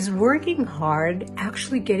Is working hard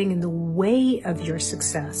actually getting in the way of your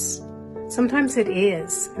success? Sometimes it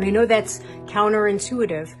is. And I know that's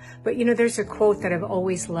counterintuitive, but there's a quote that I've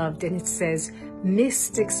always loved, and it says,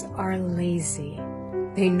 mystics are lazy.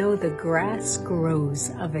 They know the grass grows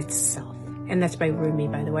of itself. And that's by Rumi,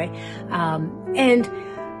 by the way. And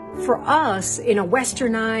for us, in a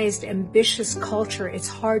westernized, ambitious culture, it's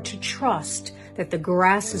hard to trust that the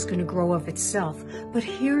grass is going to grow of itself. But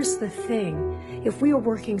here's the thing. If we are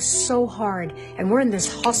working so hard and we're in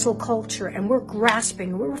this hustle culture and we're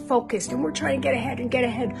grasping, we're focused and we're trying to get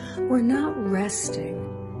ahead, we're not resting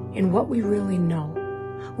in what we really know.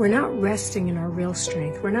 We're not resting in our real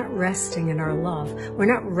strength. We're not resting in our love. We're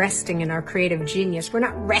not resting in our creative genius. We're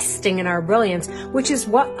not resting in our brilliance, which is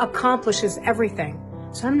what accomplishes everything.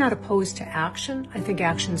 So I'm not opposed to action. I think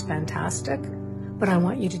action's fantastic. But I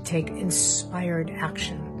want you to take inspired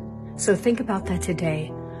action. So think about that today.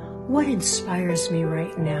 What inspires me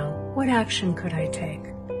right now? What action could I take?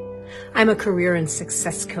 I'm a career and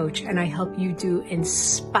success coach, and I help you do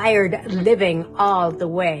inspired living all the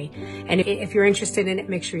way. And if you're interested in it,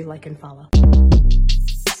 make sure you like and follow.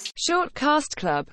 Shortcast Club.